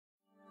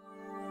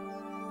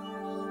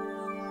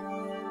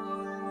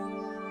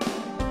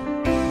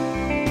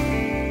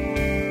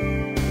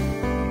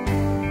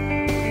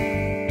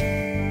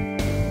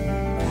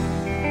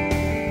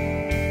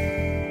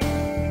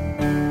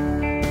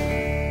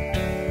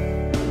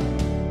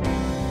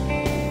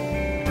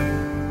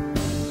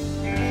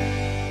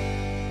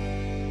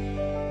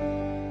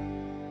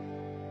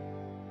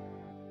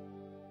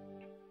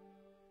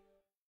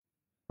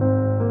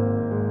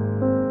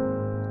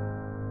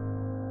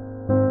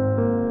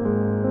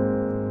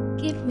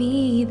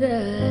me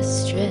the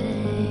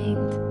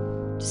strength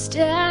to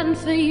stand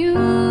for you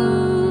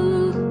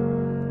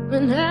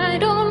when I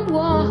don't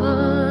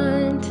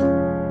want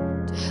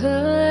to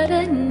hurt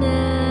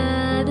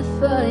another.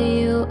 For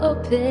you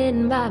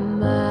open my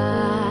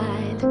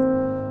mind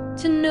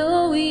to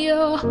know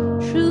your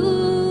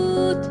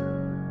truth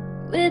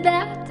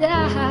without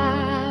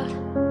doubt.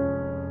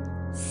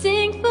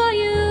 Sing for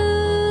you.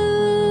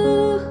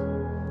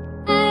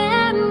 I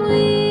am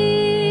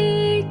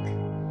weak,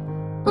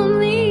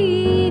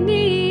 only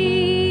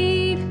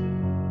need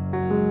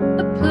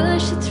a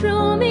push to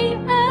throw me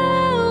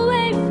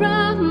away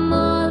from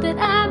all that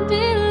I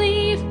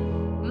believe.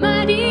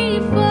 My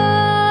default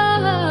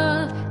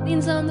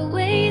leans on the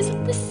waves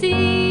of the sea.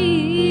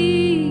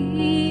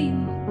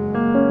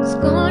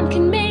 Scorn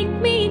can make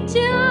me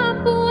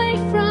jump away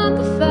from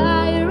the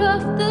fire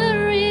of the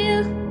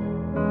real.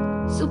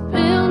 So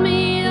build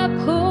me up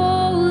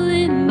whole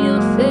in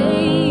your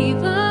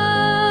favor,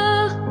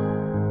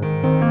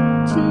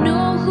 to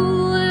know who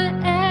I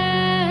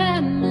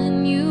am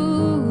in you.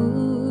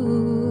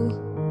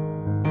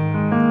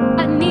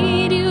 I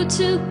need you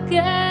to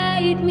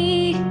guide me,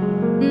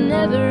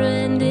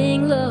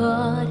 never-ending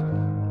Lord.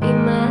 Be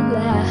my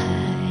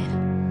light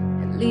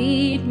and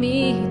lead me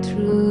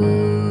through.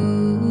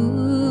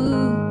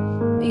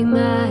 Be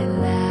my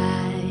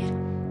light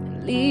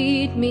and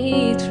lead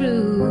me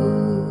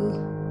through.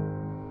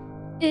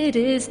 It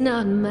is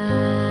not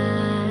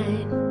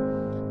mine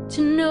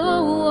to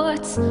know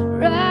what's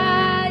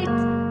right,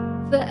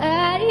 for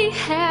I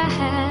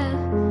have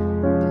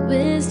the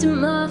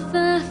wisdom of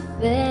a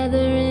feather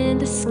in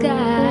the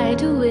sky,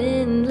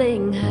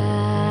 dwindling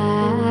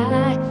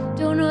high.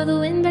 Don't know the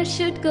wind I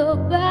should go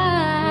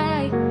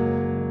by,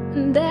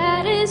 and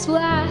that is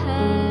why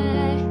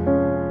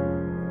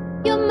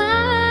you're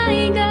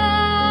my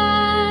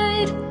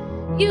guide.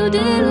 You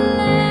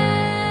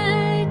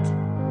delight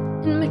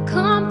in my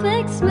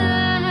complex mind.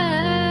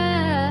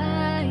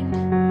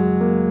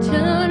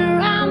 Turn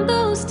around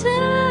those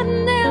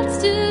tunnels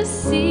to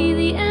see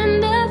the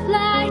end of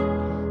light.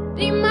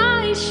 Be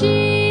my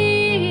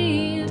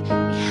shield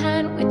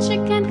behind which I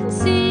can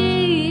conceal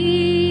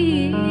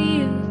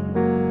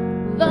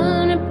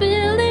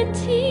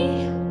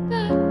vulnerability,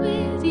 but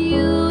with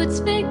you it's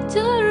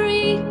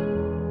victory.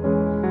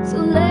 So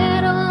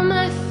let all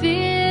my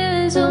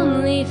fears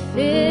only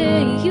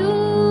fear you.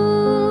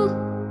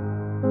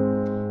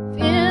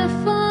 Fear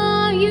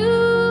for you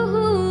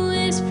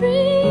is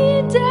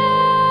freedom,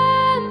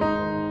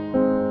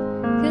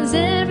 'cause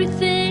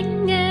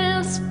everything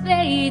else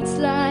fades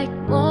like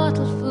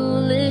mortal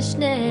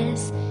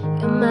foolishness.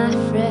 You're my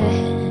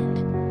friend,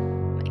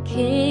 my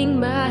king,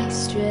 my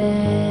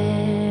strength.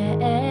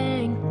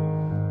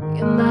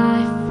 You're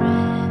my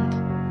friend,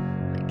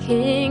 my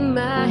king,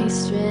 my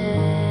strength.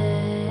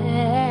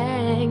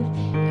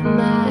 You're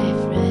my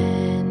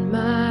friend,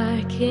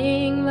 my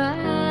king,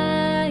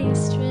 my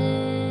strength.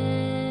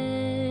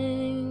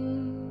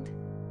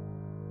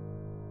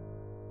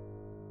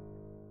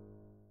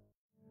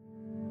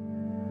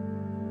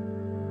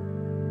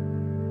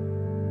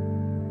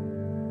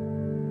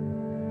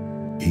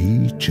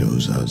 He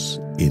chose us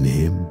in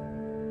Him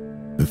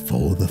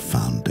before the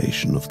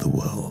foundation of the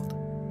world,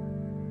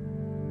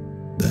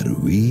 that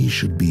we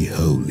should be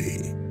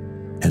holy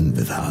and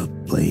without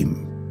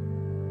blame,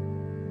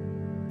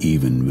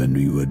 even when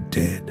we were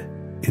dead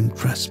in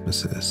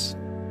trespasses.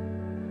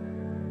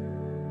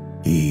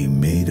 He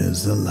made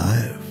us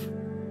alive.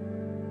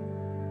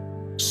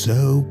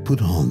 So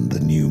put on the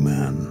new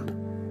man.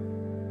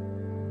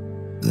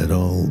 Let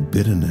all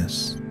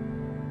bitterness,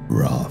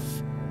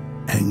 wrath,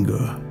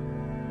 anger,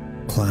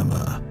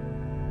 clamor,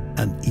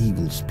 and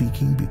evil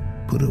speaking be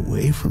put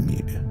away from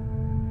you.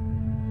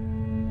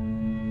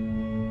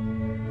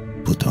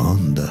 Put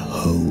on the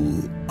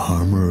whole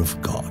armor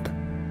of God,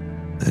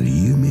 that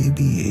you may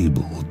be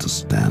able to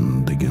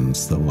stand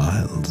against the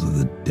wiles of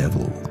the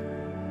devil.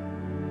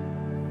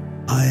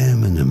 I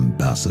am an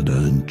ambassador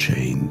in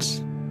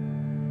chains,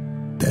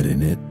 that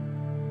in it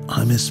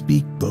I may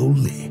speak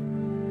boldly.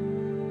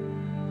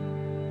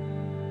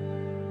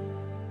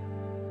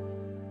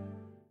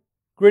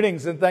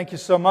 Greetings, and thank you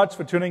so much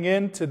for tuning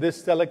in to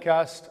this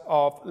telecast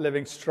of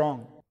Living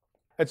Strong.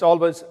 It's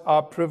always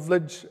our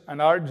privilege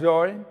and our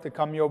joy to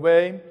come your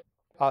way,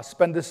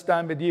 spend this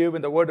time with you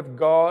in the Word of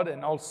God,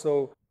 and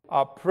also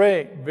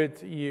pray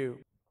with you.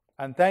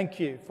 And thank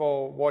you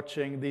for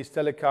watching these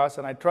telecasts,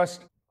 and I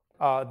trust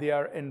they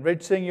are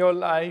enriching your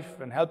life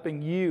and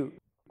helping you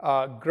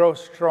grow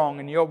strong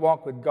in your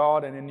walk with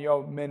God and in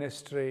your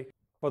ministry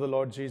for the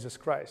Lord Jesus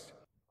Christ.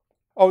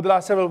 Over the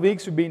last several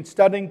weeks, we've been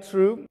studying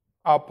through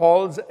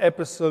Paul's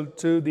epistle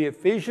to the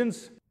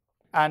Ephesians,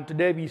 and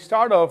today we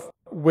start off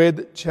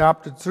with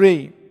chapter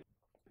 3.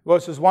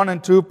 Verses 1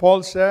 and 2,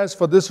 Paul says,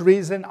 "For this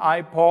reason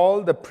I,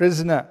 Paul, the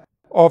prisoner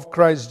of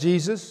Christ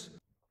Jesus,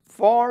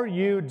 for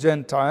you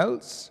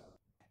Gentiles,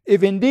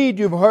 if indeed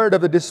you've heard of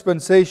the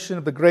dispensation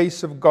of the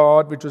grace of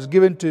God, which was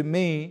given to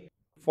me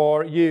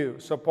for you."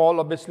 So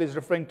Paul obviously is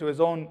referring to his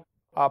own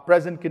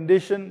present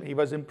condition. He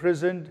was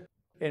imprisoned.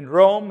 in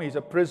Rome. He's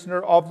a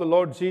prisoner of the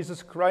Lord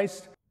Jesus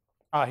Christ.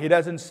 He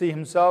doesn't see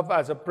himself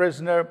as a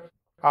prisoner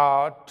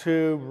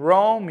to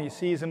Rome. He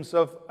sees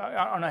himself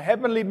on a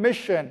heavenly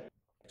mission.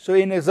 So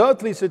in his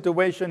earthly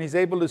situation, he's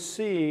able to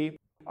see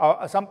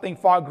something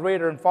far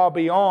greater and far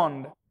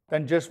beyond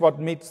than just what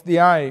meets the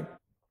eye.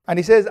 And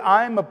he says,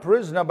 I'm a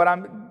prisoner,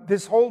 but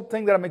this whole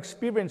thing that I'm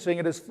experiencing,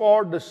 it is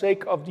for the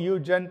sake of you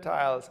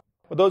Gentiles.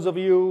 For those of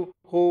you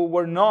who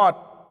were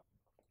not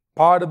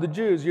part of the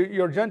Jews,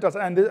 you're Gentiles,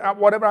 and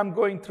whatever I'm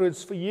going through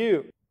is for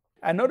you.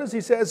 And notice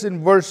he says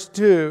in verse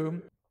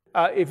 2,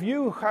 if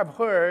you have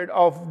heard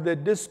of the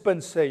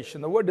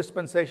dispensation, the word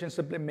dispensation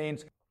simply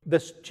means the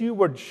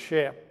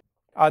stewardship,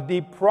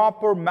 the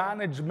proper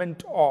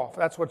management of.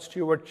 That's what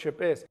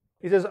stewardship is.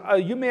 He says,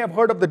 you may have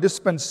heard of the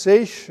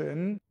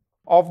dispensation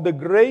of the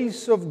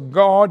grace of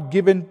God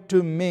given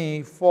to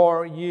me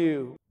for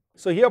you.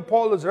 So here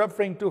Paul is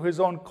referring to his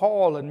own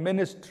call and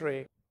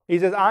ministry. He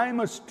says, I'm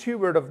a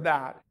steward of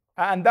that.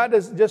 And that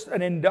is just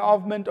an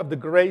endowment of the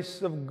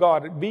grace of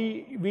God.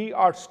 We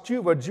are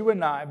stewards, you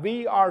and I.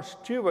 We are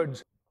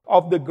stewards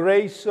of the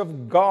grace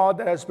of God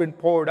that has been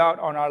poured out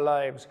on our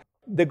lives.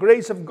 The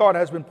grace of God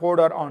has been poured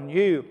out on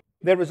you.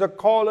 There is a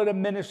call and a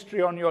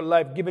ministry on your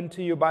life given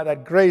to you by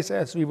that grace,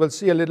 as we will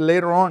see a little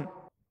later on.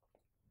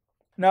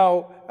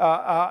 Now,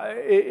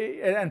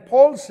 and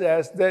Paul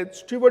says that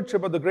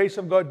stewardship of the grace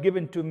of God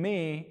given to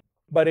me,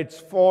 but it's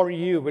for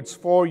you. It's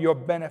for your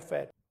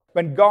benefit.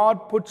 When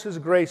God puts His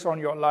grace on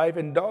your life,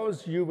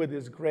 endows you with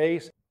His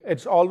grace,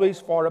 it's always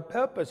for a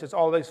purpose. It's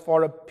always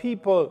for a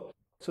people,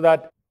 so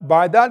that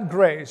by that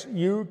grace,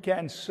 you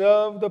can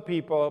serve the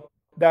people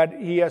that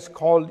He has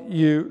called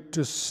you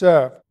to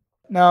serve.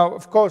 Now,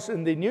 of course,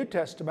 in the New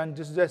Testament,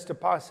 just a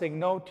passing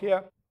note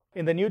here,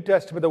 in the New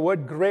Testament, the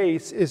word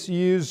grace is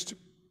used,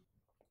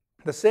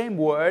 the same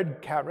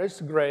word,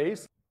 charis,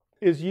 grace,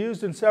 is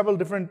used in several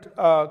different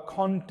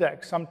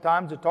contexts.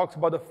 Sometimes it talks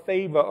about the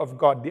favor of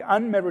God, the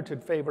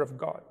unmerited favor of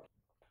God.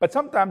 But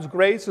sometimes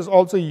grace is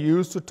also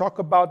used to talk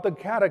about the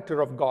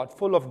character of God,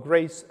 full of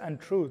grace and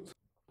truth,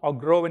 or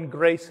grow in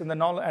grace and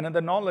in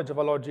the knowledge of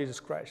our Lord Jesus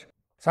Christ.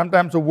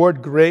 Sometimes the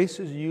word grace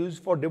is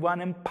used for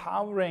divine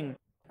empowering,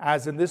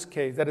 as in this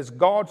case, that is,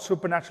 God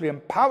supernaturally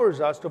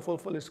empowers us to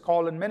fulfill His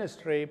call and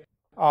ministry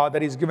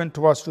that He's given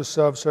to us to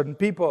serve certain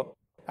people.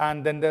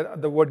 And then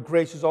the word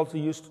grace is also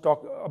used to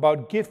talk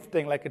about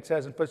gifting, like it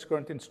says in 1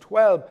 Corinthians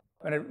 12,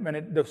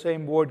 when the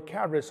same word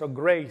charis or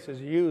grace is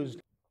used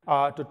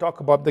to talk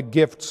about the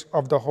gifts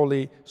of the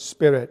Holy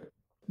Spirit.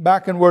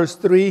 Back in verse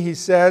 3, he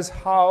says,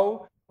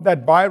 how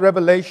that by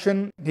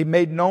revelation He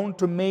made known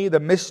to me the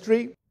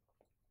mystery,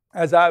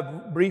 as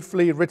I've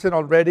briefly written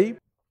already,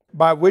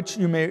 by which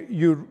when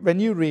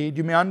you read,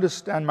 you may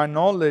understand my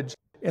knowledge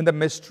in the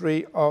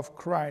mystery of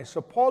Christ.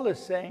 So Paul is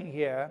saying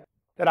here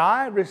that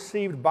I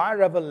received by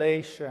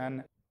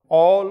revelation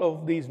all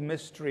of these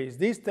mysteries,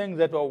 these things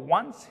that were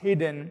once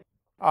hidden,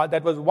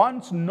 that was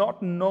once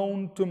not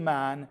known to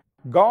man.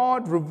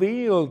 God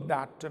revealed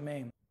that to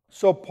me.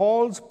 So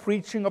Paul's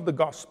preaching of the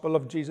gospel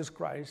of Jesus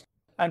Christ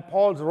and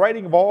Paul's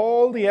writing of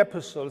all the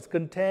epistles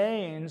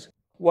contains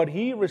what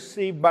he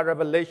received by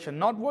revelation,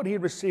 not what he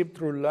received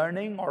through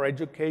learning or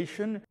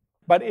education,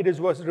 but it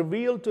was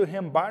revealed to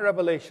him by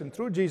revelation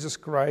through Jesus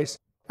Christ,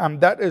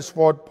 and that is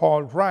what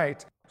Paul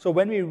writes. So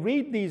when we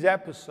read these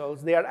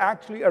epistles, they are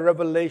actually a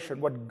revelation.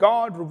 What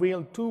God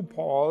revealed to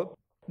Paul,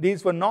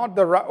 these were not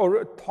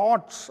the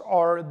thoughts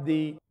or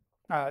the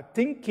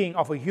thinking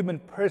of a human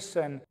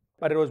person,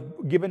 but it was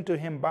given to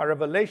him by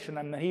revelation.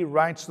 And he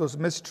writes those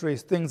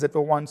mysteries, things that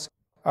were once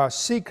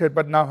secret,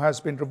 but now has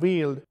been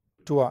revealed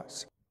to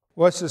us.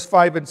 Verses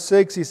 5 and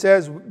 6, he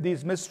says,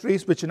 these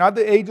mysteries which in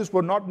other ages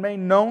were not made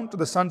known to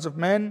the sons of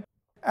men,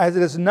 as it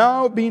has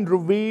now been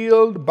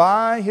revealed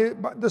by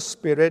the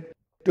Spirit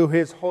to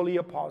His holy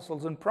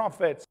apostles and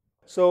prophets.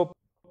 So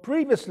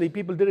previously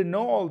people didn't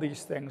know all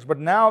these things, but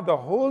now the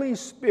Holy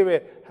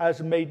Spirit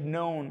has made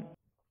known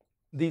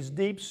these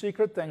deep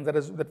secret things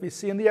that we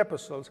see in the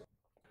epistles,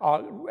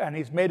 and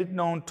He's made it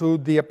known to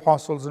the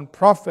apostles and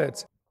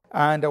prophets.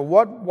 And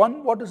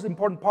what is the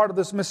important part of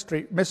this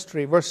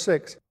mystery, verse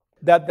 6,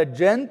 that the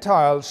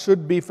Gentiles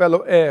should be fellow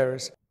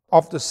heirs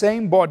of the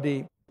same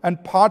body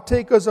and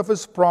partakers of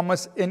His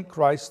promise in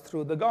Christ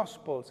through the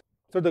gospel.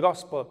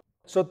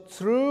 So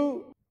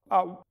through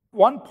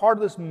one part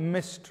of this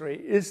mystery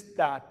is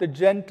that the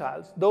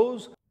Gentiles,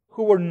 those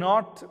who were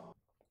not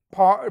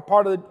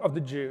part of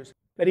the Jews,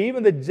 that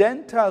even the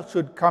Gentiles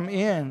should come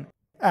in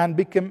and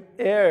become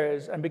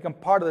heirs and become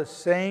part of the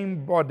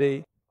same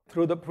body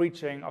through the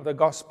preaching of the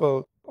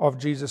gospel of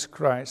Jesus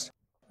Christ.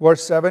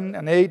 Verse 7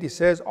 and 8, he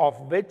says, of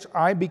which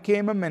I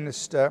became a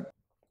minister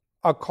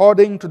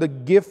according to the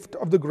gift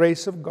of the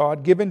grace of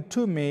God given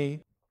to me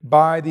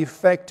by the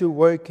effective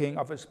working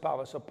of His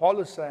power. So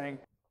Paul is saying,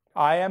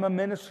 I am a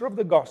minister of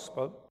the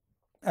gospel,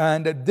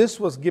 and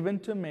this was given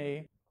to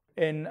me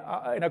in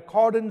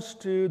accordance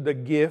to the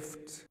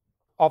gift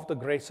of the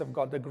grace of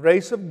God. The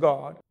grace of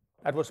God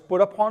that was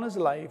put upon his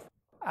life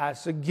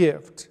as a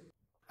gift,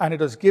 and it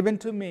was given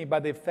to me by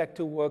the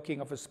effective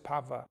working of His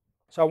power.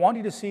 So I want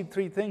you to see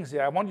three things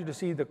here. I want you to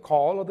see the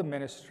call of the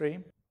ministry.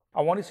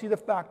 I want you to see the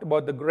fact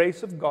about the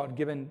grace of God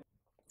given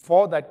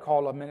for that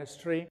call of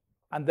ministry.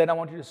 And then I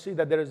want you to see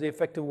that there is the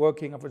effective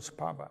working of its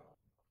power.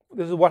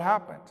 This is what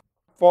happened.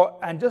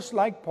 And just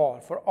like Paul,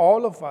 for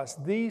all of us,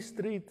 these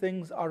three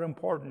things are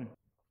important.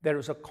 There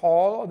is a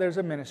call or there's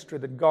a ministry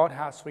that God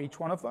has for each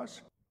one of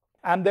us.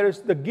 And there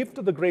is the gift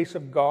of the grace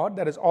of God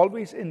that is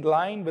always in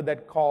line with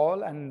that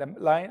call and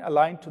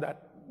aligned to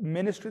that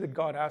ministry that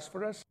God has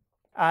for us.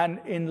 And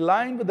in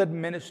line with that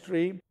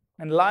ministry,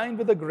 in line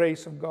with the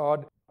grace of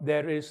God,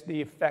 there is the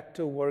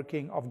effective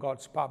working of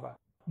God's power.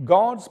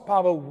 God's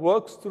power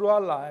works through our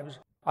lives,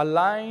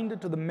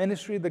 aligned to the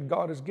ministry that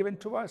God has given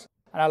to us,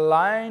 and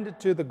aligned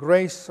to the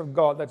grace of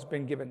God that's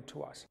been given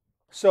to us.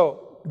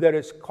 So there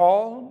is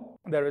call,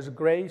 there is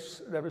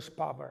grace, there is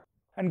power.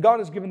 And God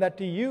has given that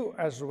to you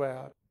as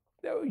well.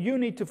 You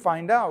need to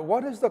find out,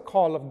 what is the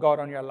call of God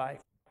on your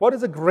life? What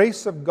is the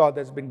grace of God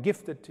that's been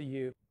gifted to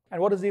you?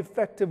 And what is the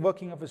effective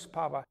working of His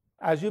power?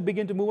 As you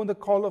begin to move in the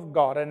call of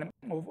God and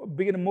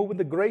begin to move in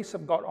the grace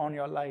of God on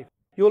your life,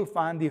 you will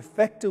find the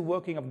effective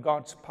working of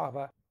God's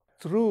power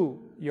through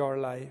your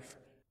life.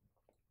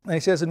 And He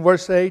says in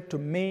verse 8, to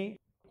me,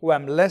 who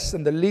am less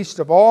than the least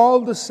of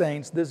all the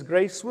saints, this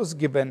grace was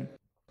given,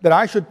 that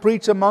I should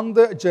preach among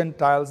the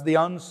Gentiles the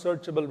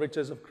unsearchable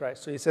riches of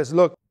Christ. So He says,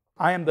 look,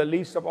 I am the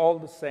least of all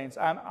the saints.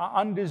 I'm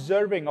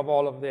undeserving of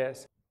all of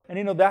this.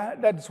 And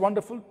that's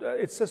wonderful.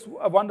 It's just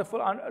a wonderful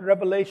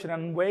revelation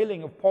and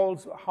unveiling of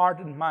Paul's heart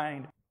and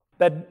mind,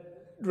 that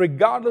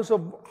regardless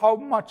of how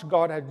much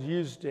God had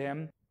used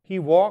him, he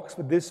walks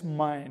with this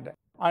mind.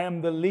 I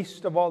am the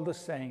least of all the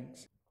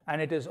saints.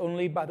 And it is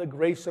only by the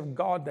grace of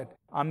God that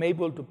I'm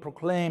able to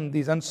proclaim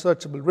these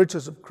unsearchable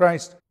riches of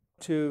Christ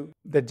to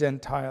the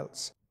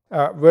Gentiles.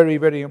 Very,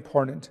 very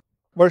important.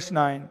 Verse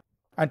 9,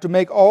 and to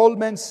make all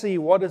men see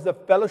what is the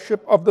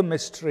fellowship of the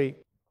mystery,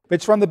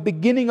 which from the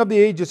beginning of the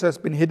ages has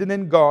been hidden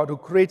in God, who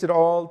created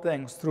all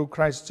things through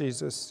Christ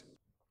Jesus,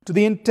 to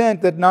the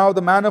intent that now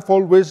the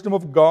manifold wisdom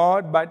of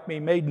God might be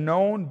made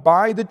known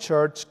by the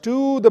church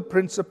to the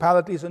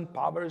principalities and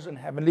powers in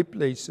heavenly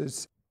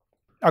places,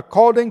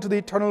 according to the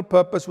eternal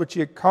purpose which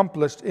He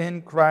accomplished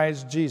in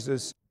Christ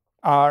Jesus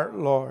our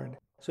Lord.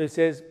 So He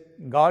says,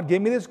 God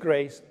gave me this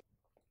grace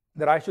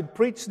that I should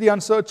preach the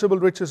unsearchable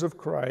riches of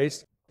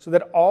Christ, so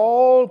that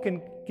all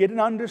can get an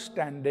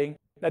understanding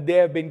that they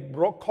have been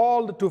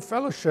called to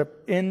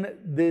fellowship in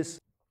this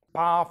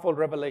powerful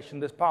revelation,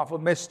 this powerful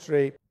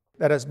mystery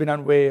that has been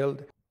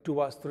unveiled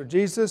to us through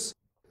Jesus,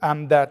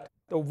 and that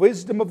the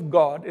wisdom of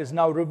God is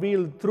now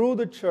revealed through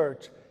the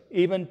church,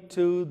 even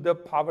to the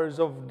powers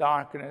of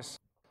darkness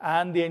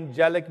and the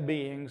angelic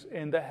beings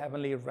in the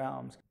heavenly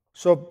realms.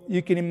 So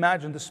you can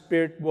imagine the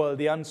spirit world,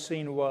 the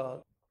unseen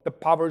world, the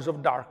powers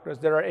of darkness.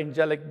 There are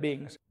angelic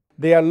beings.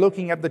 They are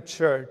looking at the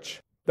church,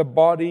 the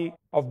body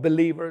of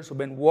believers who have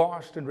been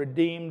washed and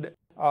redeemed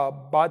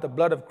by the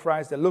blood of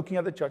Christ. They're looking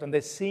at the church and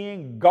they're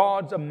seeing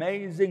God's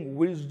amazing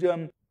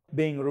wisdom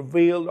being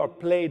revealed or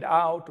played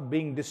out,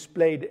 being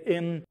displayed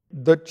in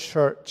the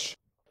church.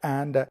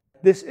 And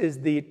this is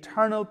the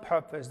eternal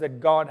purpose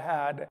that God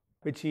had,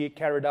 which He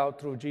carried out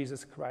through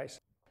Jesus Christ.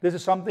 This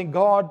is something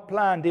God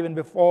planned even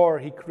before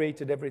He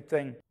created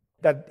everything,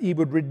 that He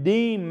would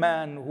redeem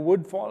man who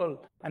would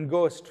fall and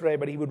go astray,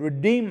 but He would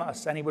redeem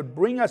us and He would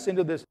bring us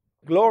into this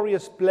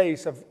glorious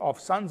place of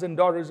sons and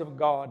daughters of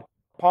God,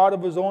 part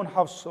of His own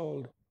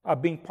household,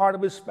 being part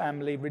of His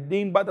family,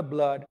 redeemed by the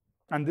blood.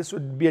 And this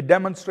would be a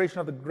demonstration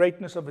of the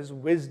greatness of His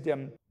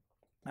wisdom.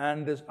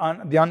 And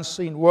the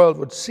unseen world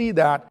would see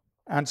that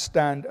and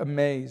stand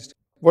amazed.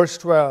 Verse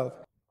 12,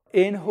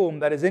 in whom,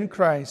 that is in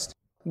Christ,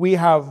 we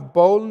have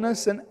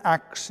boldness and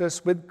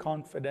access with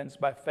confidence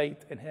by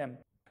faith in Him.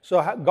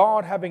 So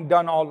God having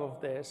done all of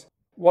this,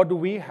 what do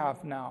we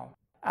have now?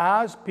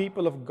 As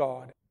people of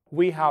God,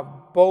 we have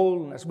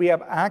boldness, we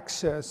have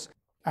access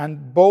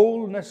and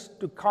boldness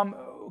to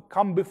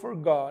come before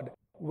God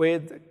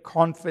with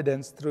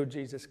confidence through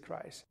Jesus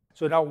Christ.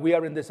 So now we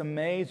are in this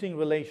amazing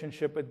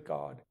relationship with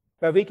God,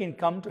 where we can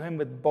come to Him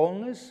with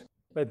boldness,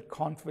 with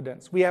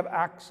confidence. We have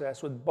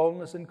access with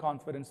boldness and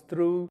confidence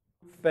through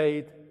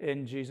faith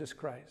in Jesus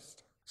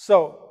Christ.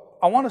 So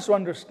I want us to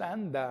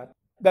understand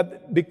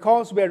that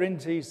because we're in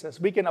Jesus,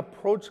 we can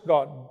approach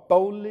God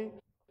boldly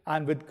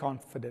and with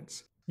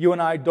confidence. You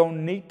and I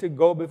don't need to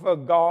go before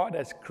God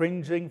as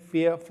cringing,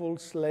 fearful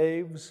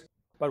slaves,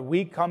 but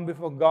we come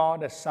before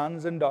God as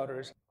sons and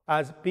daughters,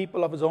 as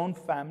people of His own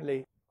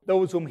family,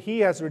 those whom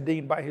He has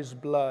redeemed by His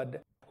blood,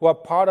 who are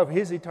part of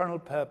His eternal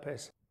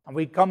purpose. And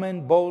we come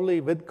in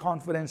boldly with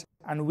confidence,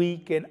 and we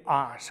can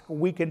ask,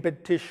 we can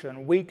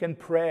petition, we can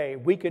pray,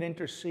 we can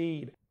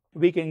intercede,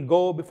 we can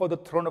go before the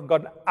throne of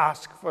God and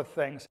ask for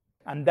things.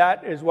 And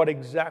that is what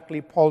exactly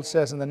Paul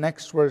says in the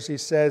next verse. He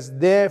says,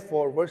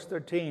 therefore, verse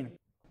 13,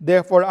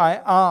 therefore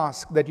I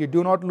ask that you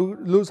do not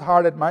lose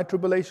heart at my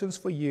tribulations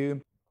for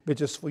you,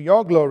 which is for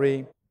your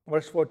glory.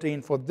 Verse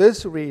 14, for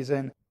this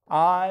reason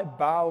I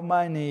bow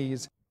my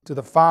knees to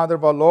the Father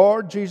of our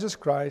Lord Jesus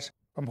Christ,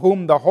 from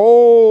whom the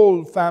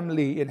whole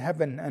family in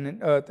heaven and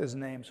in earth is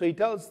named. So he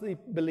tells the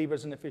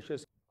believers in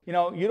Ephesians, you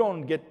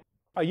don't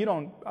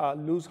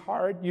lose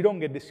heart, you don't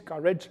get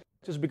discouraged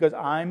just because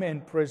I'm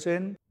in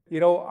prison.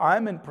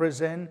 I'm in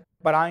prison,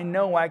 but I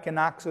know I can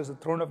access the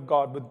throne of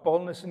God with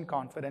boldness and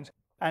confidence.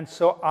 And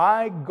so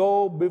I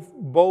go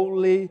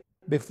boldly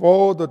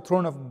before the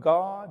throne of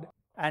God.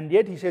 And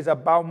yet he says, I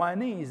bow my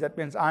knees. That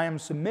means I am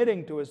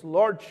submitting to his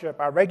lordship.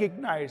 I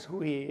recognize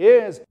who he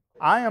is.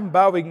 I am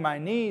bowing my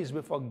knees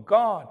before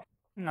God.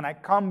 And I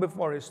come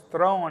before his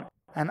throne.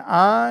 And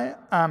I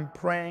am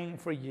praying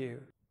for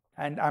you.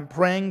 And I'm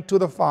praying to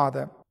the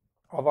Father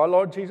of our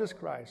Lord Jesus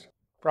Christ,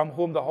 from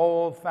whom the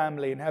whole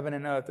family in heaven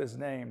and earth is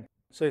named.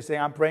 So he's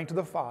saying, I'm praying to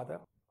the Father.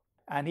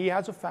 And he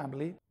has a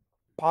family.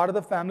 Part of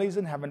the family is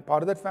in heaven.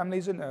 Part of that family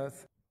is in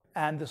earth.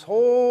 And this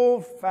whole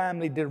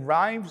family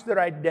derives their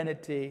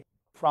identity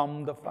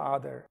from the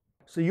Father.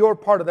 So you're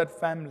part of that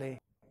family.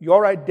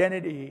 Your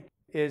identity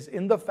is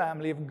in the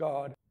family of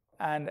God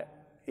and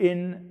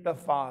in the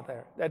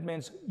Father. That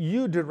means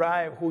you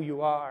derive who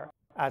you are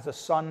as a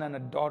son and a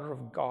daughter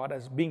of God,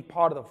 as being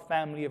part of the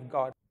family of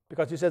God.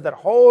 Because he says that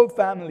whole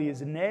family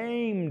is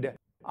named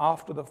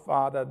after the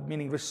Father,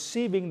 meaning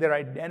receiving their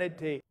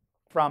identity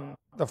from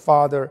the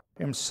Father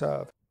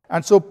himself.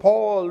 And so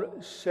Paul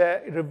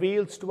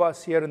reveals to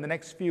us here in the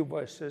next few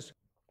verses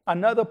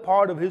another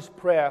part of his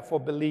prayer for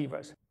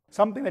believers,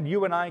 something that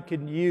you and I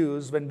can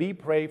use when we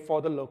pray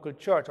for the local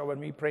church or when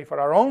we pray for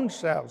our own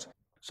selves.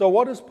 So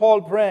what is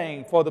Paul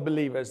praying for the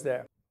believers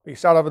there? We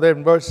start over there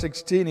in verse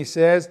 16. He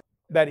says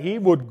that he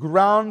would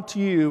grant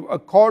you,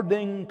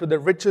 according to the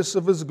riches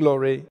of his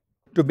glory,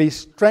 to be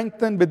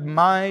strengthened with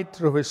might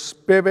through his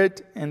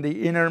Spirit in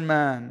the inner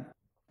man.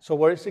 So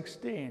verse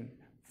 16,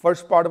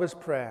 first part of his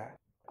prayer.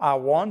 I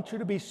want you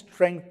to be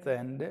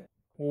strengthened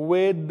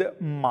with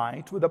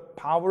might, with the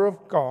power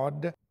of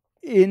God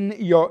in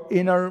your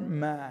inner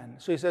man.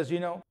 So he says,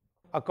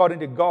 according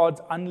to God's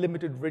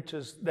unlimited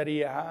riches that he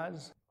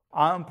has,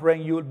 I'm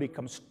praying you will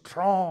become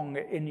strong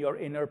in your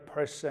inner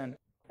person,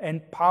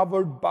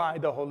 empowered by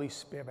the Holy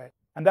Spirit.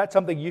 And that's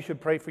something you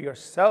should pray for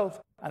yourself,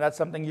 and that's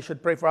something you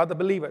should pray for other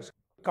believers.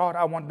 God,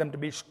 I want them to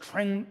be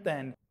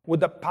strengthened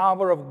with the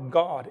power of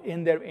God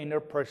in their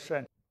inner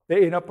person.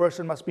 Their inner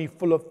person must be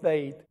full of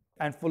faith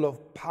and full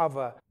of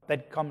power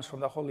that comes from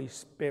the Holy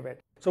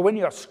Spirit. So when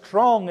you're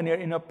strong in your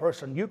inner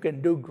person, you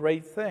can do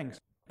great things.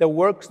 The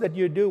works that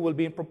you do will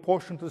be in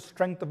proportion to the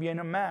strength of your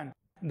inner man.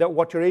 That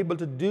what you're able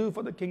to do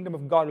for the kingdom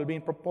of God will be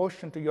in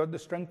proportion to the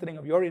strengthening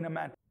of your inner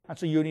man. And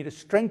so you need to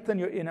strengthen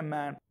your inner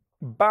man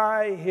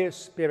by his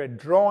Spirit,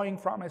 drawing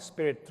from his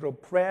Spirit through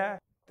prayer,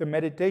 through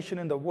meditation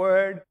in the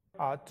Word,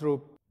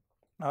 through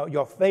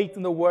your faith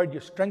in the Word. You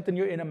strengthen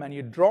your inner man.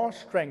 You draw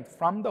strength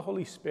from the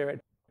Holy Spirit,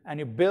 and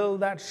you build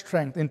that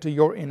strength into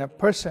your inner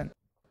person.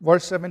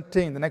 Verse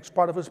 17, the next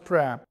part of his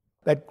prayer,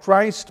 that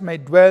Christ may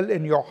dwell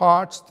in your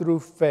hearts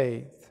through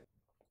faith.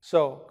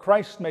 So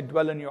Christ may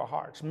dwell in your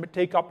hearts, may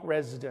take up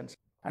residence.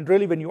 And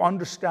really, when you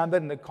understand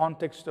that in the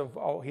context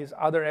of his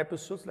other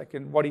episodes, like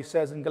in what he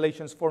says in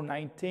Galatians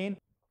 4:19,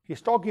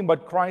 he's talking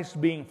about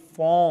Christ being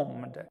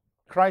formed,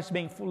 Christ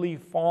being fully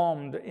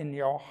formed in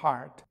your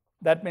heart.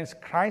 That means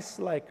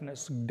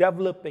Christ-likeness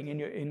developing in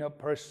your inner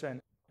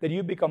person, that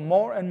you become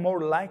more and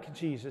more like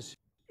Jesus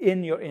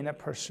in your inner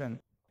person.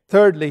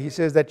 Thirdly, he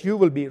says that you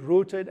will be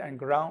rooted and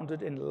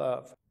grounded in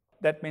love.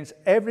 That means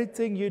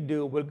everything you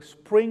do will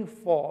spring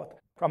forth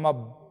from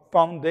a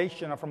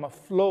foundation or from a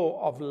flow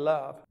of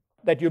love,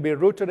 that you'll be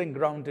rooted and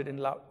grounded in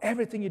love.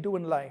 Everything you do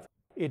in life,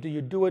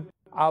 you do it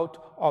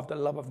out of the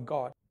love of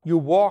God. You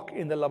walk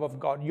in the love of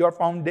God. Your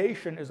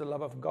foundation is the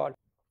love of God.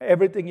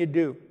 Everything you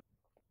do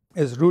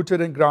is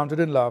rooted and grounded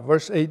in love.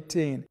 Verse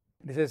 18,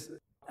 it says,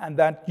 and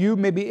that you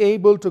may be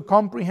able to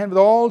comprehend with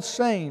all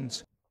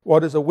saints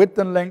what is the width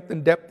and length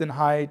and depth and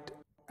height,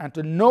 and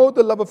to know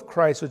the love of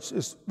Christ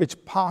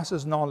which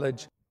passes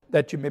knowledge,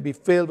 that you may be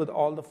filled with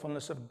all the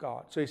fullness of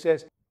God. So he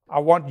says, I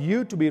want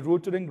you to be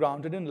rooted and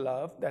grounded in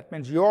love. That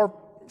means your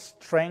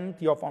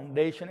strength, your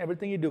foundation,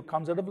 everything you do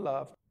comes out of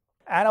love.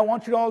 And I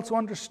want you to also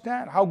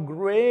understand how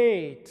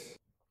great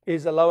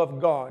is the love of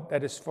God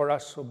that is for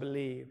us who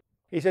believe.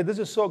 He said, this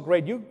is so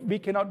great. We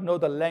cannot know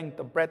the length,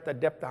 the breadth, the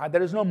depth, the height.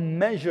 There is no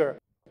measure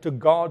to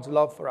God's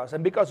love for us.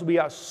 And because we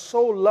are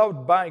so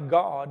loved by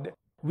God,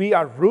 we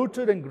are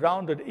rooted and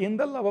grounded in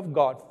the love of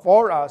God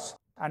for us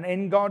and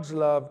in God's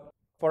love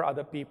for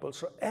other people.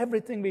 So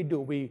everything we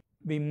do, we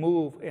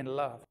move in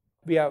love.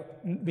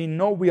 We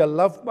know we are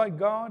loved by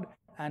God,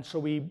 and so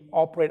we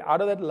operate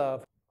out of that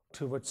love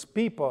towards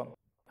people.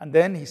 And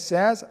then he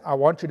says, I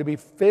want you to be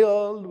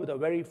filled with the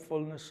very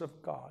fullness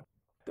of God.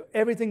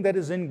 Everything that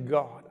is in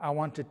God, I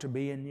want it to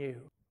be in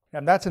you.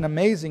 And that's an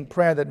amazing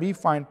prayer that we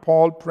find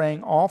Paul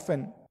praying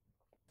often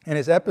in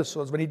his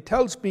epistles when he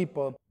tells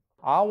people,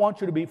 I want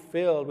you to be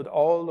filled with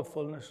all the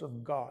fullness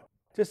of God.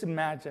 Just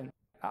imagine.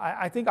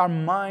 I think our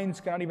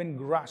minds cannot even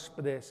grasp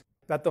this,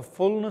 that the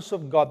fullness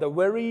of God, the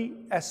very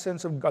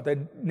essence of God,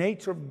 the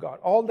nature of God,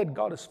 all that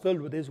God is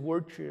filled with, his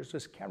virtues,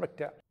 his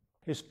character,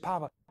 his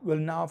power, will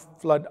now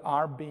flood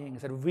our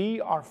beings, that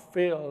we are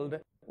filled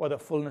with the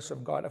fullness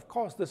of God. Of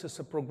course, this is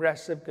a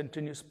progressive,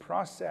 continuous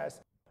process,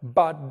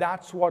 but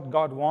that's what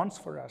God wants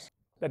for us,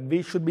 that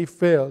we should be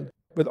filled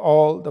with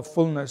all the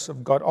fullness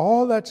of God.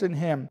 All that's in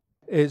Him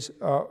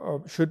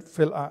should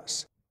fill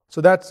us.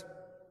 So that's,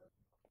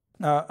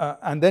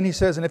 and then he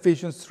says in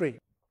Ephesians 3,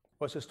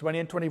 verses 20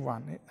 and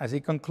 21, as he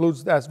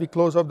concludes, as we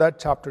close off that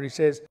chapter, he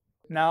says,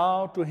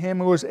 "Now to Him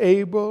who is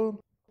able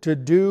to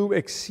do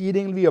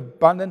exceedingly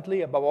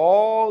abundantly above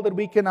all that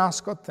we can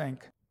ask or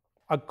think,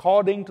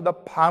 according to the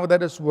power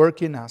that is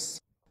working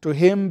us, to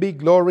Him be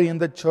glory in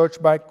the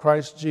church by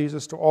Christ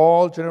Jesus to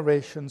all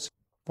generations,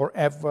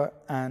 forever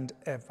and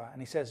ever."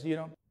 And he says,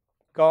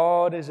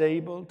 God is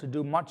able to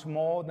do much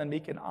more than we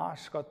can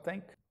ask or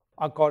think,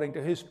 according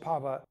to His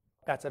power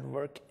that's at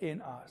work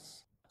in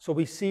us. So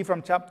we see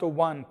from chapter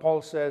 1,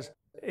 Paul says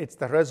it's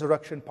the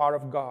resurrection power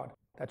of God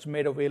that's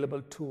made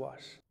available to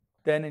us.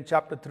 Then in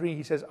chapter 3,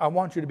 he says, I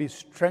want you to be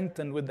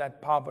strengthened with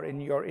that power in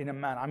your inner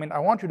man. I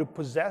want you to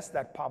possess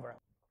that power.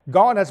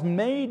 God has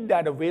made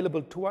that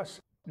available to us.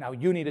 Now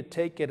you need to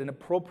take it and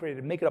appropriate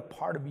it, make it a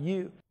part of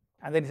you.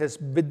 And then he says,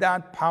 with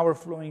that power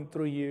flowing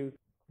through you,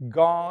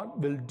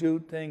 God will do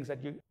things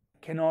that you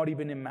cannot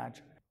even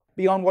imagine.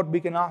 Beyond what we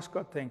can ask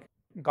or think,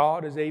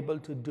 God is able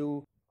to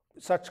do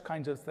such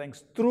kinds of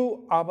things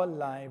through our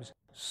lives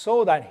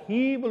so that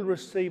He will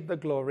receive the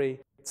glory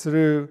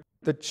through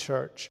the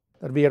church.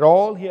 That we are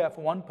all here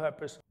for one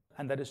purpose,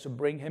 and that is to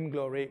bring Him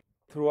glory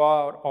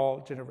throughout all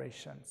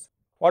generations.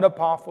 What a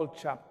powerful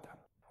chapter.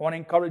 I want to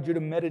encourage you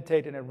to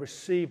meditate in it,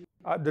 receive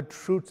the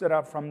truths that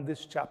are from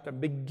this chapter.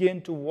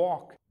 Begin to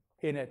walk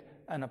in it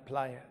and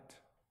apply it.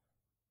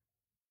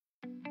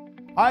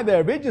 Hi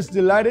there, we're just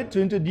delighted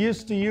to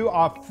introduce to you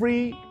our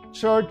free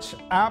church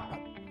app.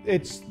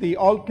 It's the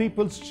All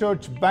People's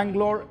Church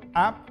Bangalore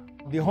app.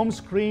 The home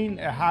screen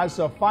has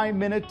a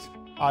 5-minute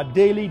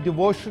daily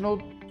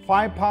devotional,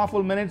 5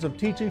 powerful minutes of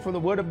teaching from the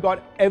Word of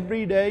God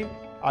every day.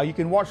 You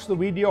can watch the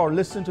video or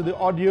listen to the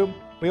audio.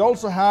 We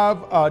also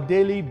have a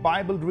daily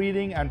Bible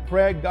reading and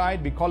prayer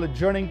guide. We call it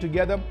Journeying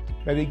Together,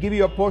 where we give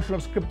you a portion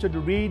of Scripture to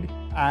read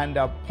and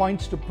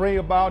points to pray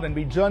about, and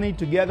we journey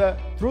together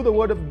through the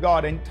Word of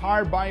God,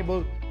 entire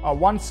Bible,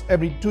 once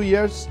every 2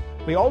 years.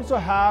 We also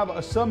have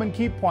a sermon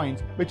key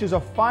points, which is a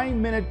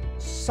 5-minute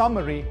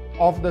summary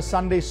of the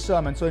Sunday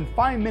sermon. So in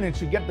 5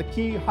 minutes, you get the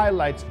key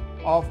highlights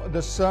of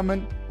the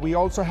sermon. We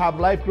also have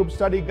life group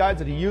study guides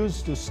that you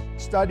use to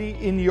study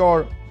in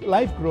your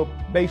life group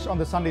based on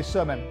the Sunday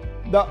sermon.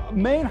 The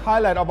main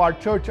highlight of our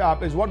church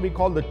app is what we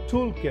call the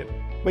toolkit,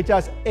 which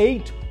has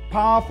 8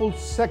 powerful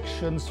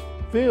sections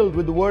filled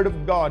with the Word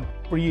of God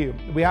for you.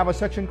 We have a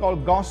section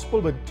called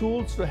Gospel with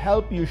tools to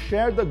help you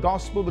share the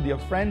gospel with your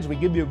friends. We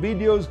give you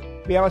videos.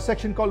 We have a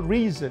section called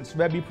Reasons,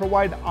 where we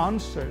provide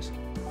answers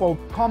for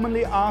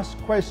commonly asked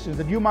questions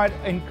that you might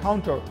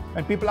encounter.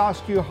 When people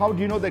ask you, how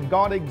do you know that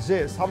God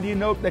exists? How do you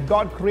know that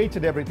God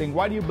created everything?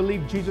 Why do you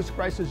believe Jesus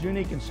Christ is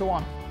unique? And so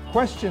on.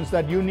 Questions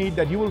that you need,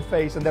 that you will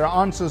face, and there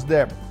are answers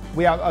there.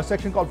 We have a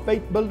section called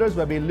Faith Builders,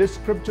 where we list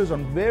scriptures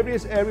on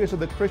various areas of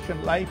the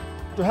Christian life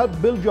to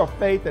help build your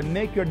faith and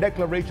make your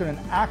declaration and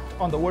act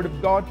on the Word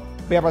of God.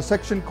 We have a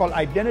section called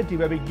Identity,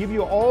 where we give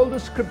you all the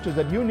scriptures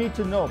that you need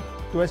to know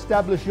to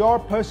establish your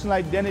personal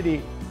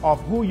identity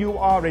of who you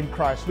are in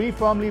Christ. We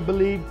firmly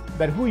believe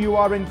that who you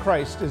are in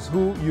Christ is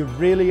who you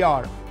really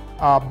are.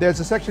 There's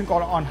a section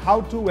called On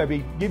How To, where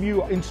we give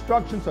you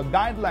instructions or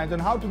guidelines on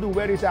how to do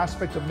various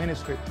aspects of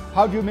ministry.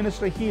 How do you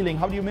minister healing?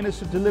 How do you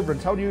minister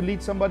deliverance? How do you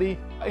lead somebody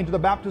into the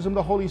baptism of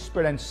the Holy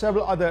Spirit, and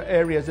several other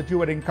areas that you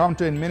would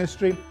encounter in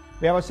ministry.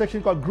 We have a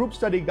section called Group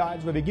Study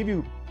Guides, where we give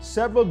you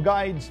several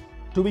guides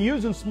to be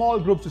used in small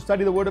groups to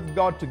study the Word of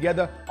God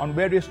together on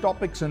various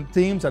topics and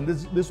themes, and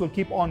this will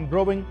keep on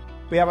growing.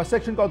 We have a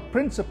section called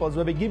Principles,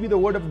 where we give you the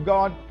Word of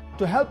God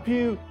to help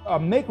you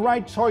make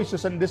right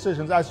choices and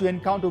decisions as you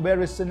encounter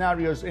various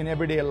scenarios in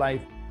everyday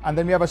life. And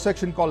then we have a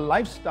section called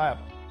Lifestyle,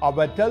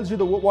 where it tells you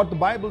what the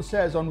Bible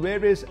says on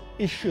various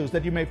issues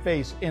that you may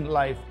face in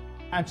life.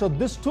 And so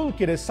this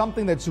toolkit is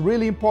something that's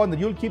really important that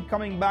you'll keep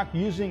coming back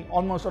using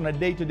almost on a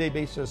day-to-day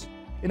basis.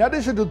 In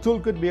addition to the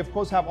toolkit, we of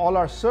course have all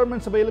our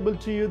sermons available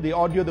to you, the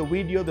audio, the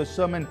video, the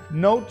sermon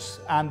notes,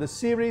 and the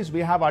series.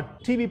 We have our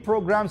TV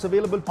programs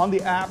available on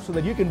the app so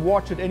that you can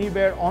watch it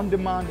anywhere, on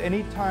demand,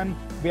 anytime.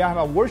 We have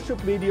our worship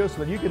videos so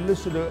that you can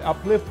listen to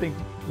uplifting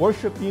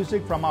worship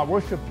music from our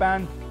worship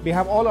band. We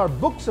have all our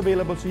books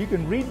available so you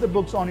can read the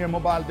books on your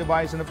mobile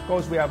device. And of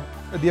course, we have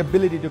the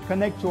ability to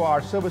connect to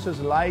our services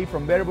live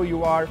from wherever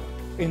you are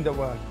in the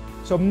world.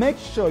 So make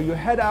sure you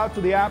head out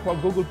to the app or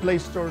Google Play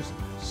stores,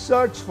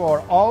 search for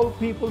All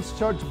People's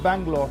Church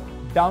Bangalore,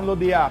 download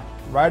the app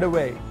right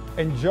away.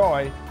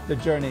 Enjoy the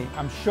journey.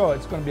 I'm sure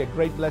it's going to be a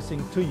great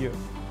blessing to you.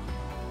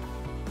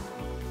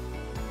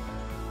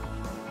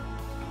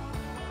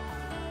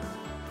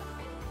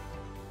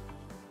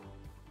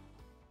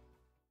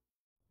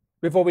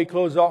 Before we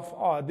close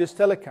off this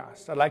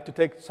telecast, I'd like to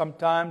take some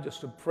time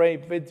just to pray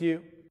with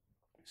you.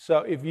 So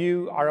if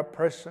you are a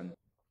person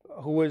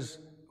who has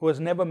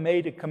never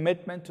made a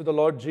commitment to the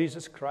Lord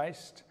Jesus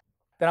Christ,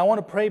 then I want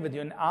to pray with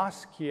you and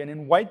ask you and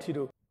invite you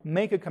to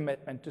make a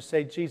commitment to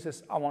say,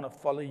 Jesus, I want to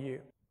follow you.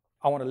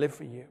 I want to live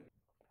for you.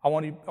 I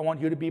want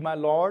you to be my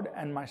Lord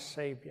and my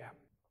Savior.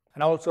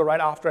 And also,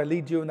 right after I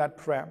lead you in that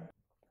prayer,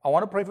 I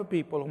want to pray for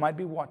people who might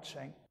be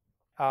watching,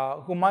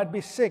 who might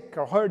be sick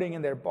or hurting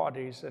in their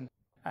bodies and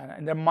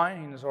in their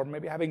minds, or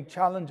maybe having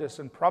challenges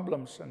and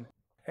problems and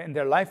in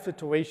their life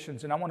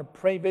situations. And I want to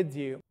pray with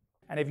you.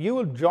 And if you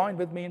will join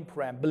with me in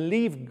prayer,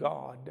 believe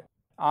God.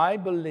 I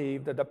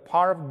believe that the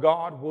power of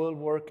God will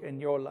work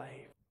in your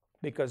life,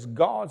 because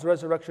God's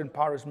resurrection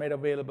power is made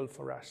available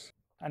for us.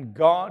 And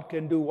God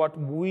can do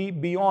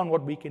beyond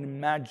what we can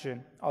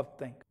imagine or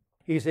think.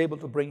 He's able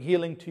to bring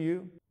healing to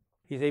you.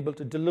 He's able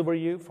to deliver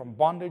you from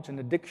bondage and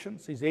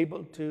addictions. He's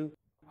able to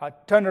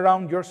turn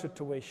around your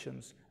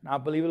situations. And I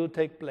believe it will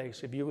take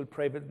place if you will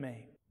pray with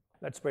me.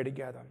 Let's pray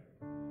together.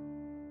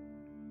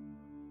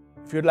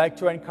 If you'd like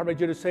to, I encourage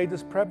you to say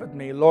this prayer with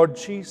me. Lord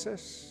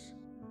Jesus,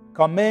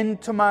 come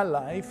into my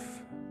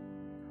life.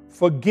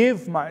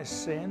 Forgive my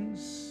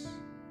sins.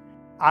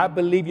 I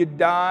believe you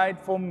died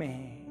for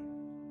me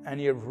and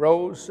you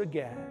rose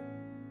again.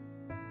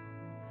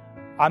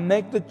 I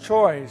make the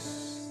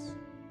choice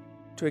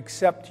to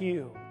accept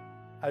you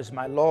as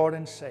my Lord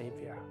and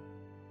Savior.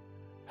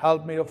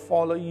 Help me to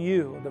follow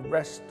you the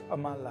rest of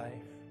my life.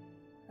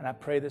 And I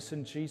pray this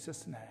in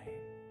Jesus' name.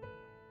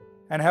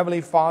 And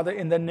Heavenly Father,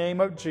 in the name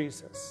of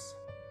Jesus,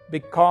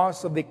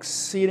 because of the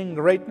exceeding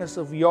greatness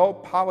of your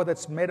power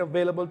that's made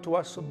available to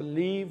us who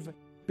believe,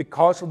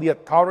 because of the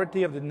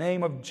authority of the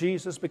name of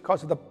Jesus,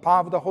 because of the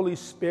power of the Holy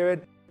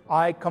Spirit,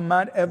 I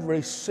command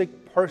every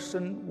sick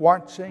person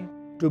watching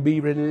to be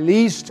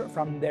released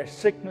from their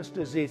sickness,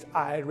 disease.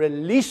 I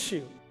release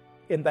you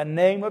in the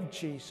name of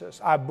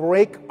Jesus. I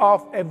break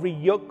off every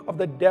yoke of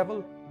the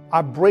devil.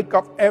 I break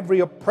off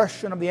every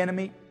oppression of the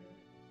enemy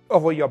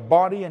over your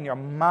body and your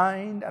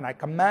mind, and I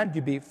command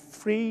you be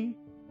free.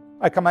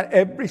 I command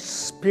every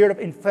spirit of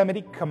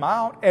infirmity come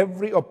out,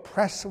 every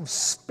oppressive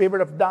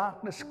spirit of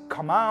darkness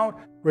come out.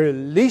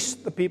 Release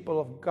the people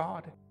of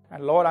God.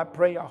 And Lord, I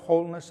pray your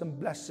wholeness and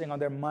blessing on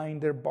their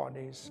mind, their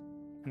bodies.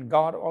 And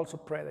God, also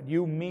pray that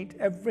you meet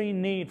every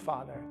need,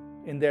 Father,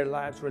 in their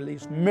lives.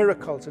 Release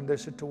miracles in their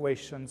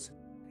situations,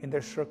 in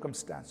their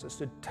circumstances,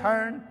 to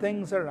turn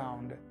things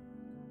around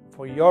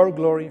for your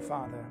glory,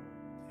 Father.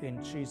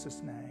 In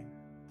Jesus' name,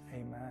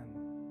 amen.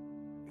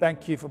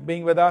 Thank you for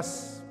being with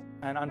us.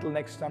 And until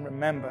next time,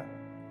 remember,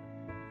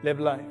 live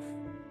life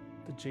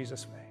the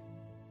Jesus way.